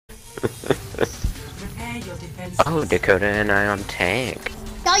Oh, Dakota and I on tank.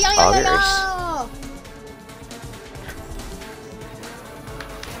 Yo, yo, yo, yo, yo!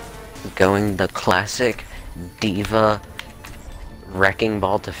 Going the classic diva wrecking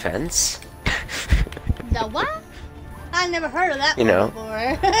ball defense. The what? I never heard of that You one know.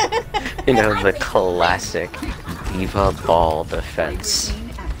 before. You know, the classic diva ball defense.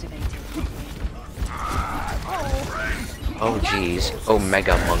 Oh jeez,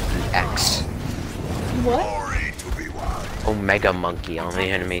 Omega Monkey X. What? Omega Monkey on the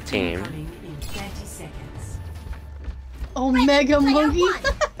enemy team. Omega Monkey?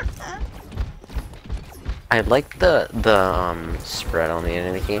 I like the spread on the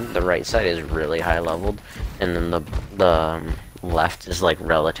enemy team. The right side is really high leveled, and then the left is like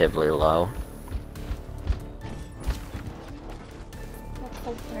relatively low. Let's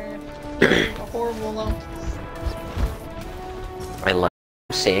hope they're horrible though. I like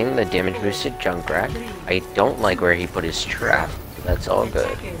seeing the damage boosted Junkrat. I don't like where he put his trap. That's all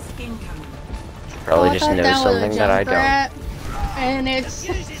good. Probably just knows something that I don't. And it's...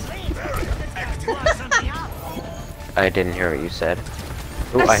 I didn't hear what you said.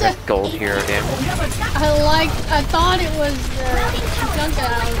 Ooh, I have gold hero damage. I thought it was the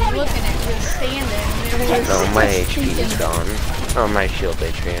Junkrat I was looking at, just standing. And it was Oh, my HP is gone. Oh, my shield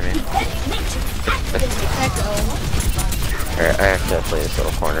HP, I mean. Echo. Alright, I have to play this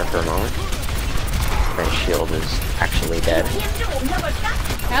little corner for a moment. My shield is actually dead.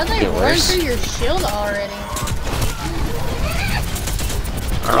 How'd they run through your shield already?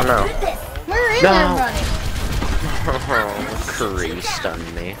 I don't know. Where is everybody? Oh, Curry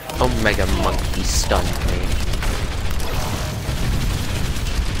stunned me. Omega Monkey stunned me.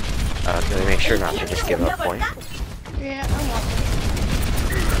 Can we make sure not to just give up point? Yeah, I'm walking.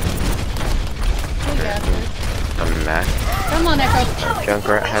 We got this. I'm back. Come on, Echo.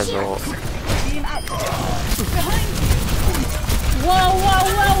 Junkrat has a ult. Whoa, whoa,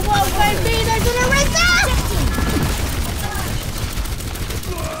 whoa, whoa, baby! There's an eraser!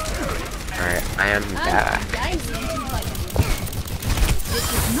 Alright, I am back.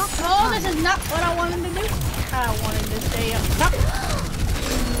 Oh, this is not what I wanted to do. I wanted to stay up top.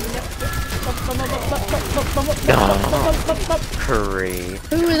 Curry.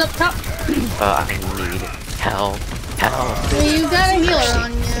 Who is up top? I need help. Help. Well, you got a healer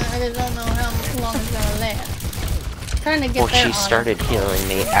on you. I just don't know how long it's gonna last. Trying to get Well, there she started healing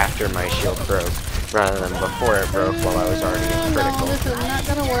me after my shield broke, rather than before it broke while I was already in critical. No, this is not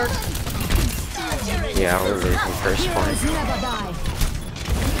gonna work. Yeah, we're losing first point.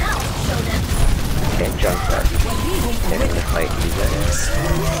 Okay, Junkrat. Getting to fight you guys.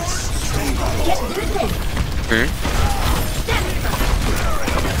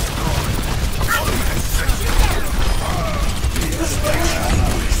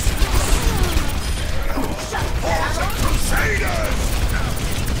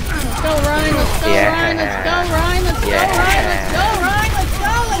 Let's go, Ryan. Let's go, Ryan. Let's go, Ryan. Let's go, Ryan. Let's go, Ryan. Let's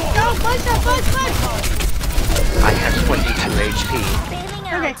go. Let's go. Push up, push, push. I have 22 HP.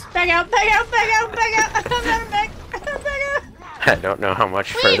 Okay, back out, back out, back out, back out. I'm better back. Back out. I don't know how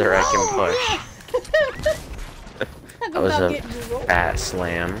much further I can push. That was a fat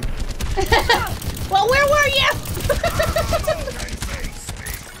slam. Well, where were you?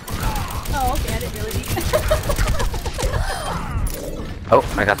 Oh, okay, I didn't really. Oh,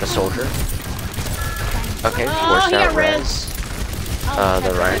 I got the soldier. Okay, forced out res.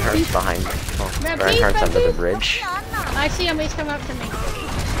 The Reinhardt's behind me. Oh, Reinhardt's under the bridge. I see him, he's coming up to me.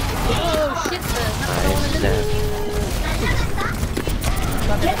 Oh shit,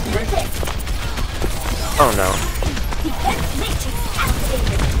 Oh no.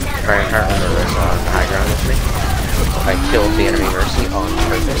 Reinhardt and the Riz on high ground with me. I killed the enemy Mercy on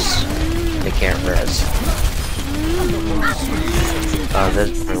purpose. They can't res.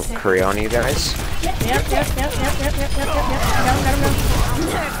 There's Curry on you guys. Yep. Got him.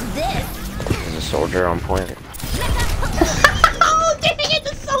 There's a soldier on point. Oh dang it,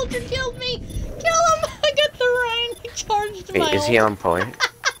 the soldier killed me! Kill him! I got the Ryan, he charged my Wait, is he on point?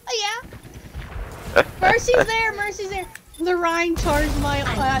 Yeah. Mercy's there, Mercy's there. The Ryan charged my,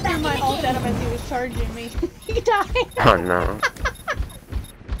 I threw my ult at him as he was charging me. He died. Oh no.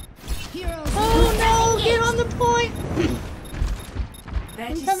 Oh no, get on the point!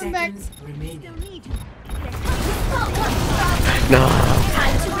 I'm coming back. No.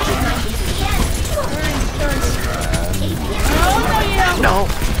 Oh no, No.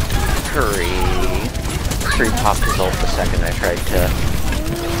 Curry popped his ult the second I tried to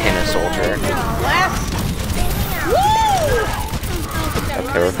pin a soldier.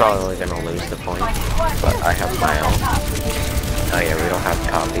 Okay, we're probably gonna lose the point, but I have my ult. Oh yeah, we don't have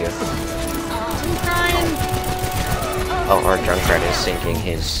copy of Oh, our Junkrat is sinking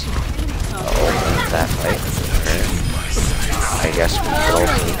his ult into that fight. Alright. I guess we can all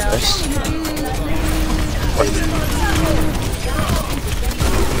keep this.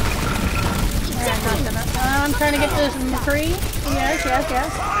 I'm trying to get this McCree. Yes.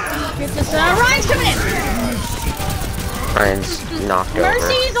 Get this, Ryan's coming in! Ryan's knocked over.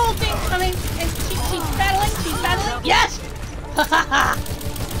 Mercy's ulting! I mean, she's battling, yes!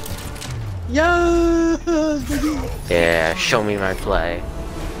 Yes! Yeah, show me my play.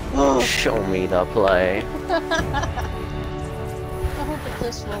 Show me the play. I hope it's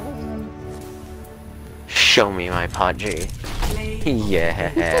this one. Show me my Pudgy.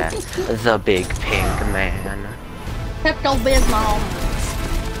 Yeah, the big pink man. Pepto-Bismol.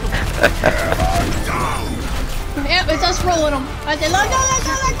 Yep, it's us rolling them. I said, let go!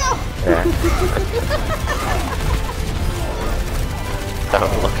 Yeah. Oh,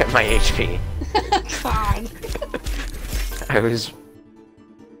 look at my HP. God. I was...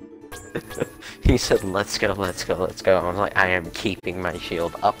 He said, let's go. I was like, I am keeping my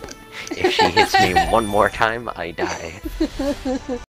shield up. If she hits me one more time, I die.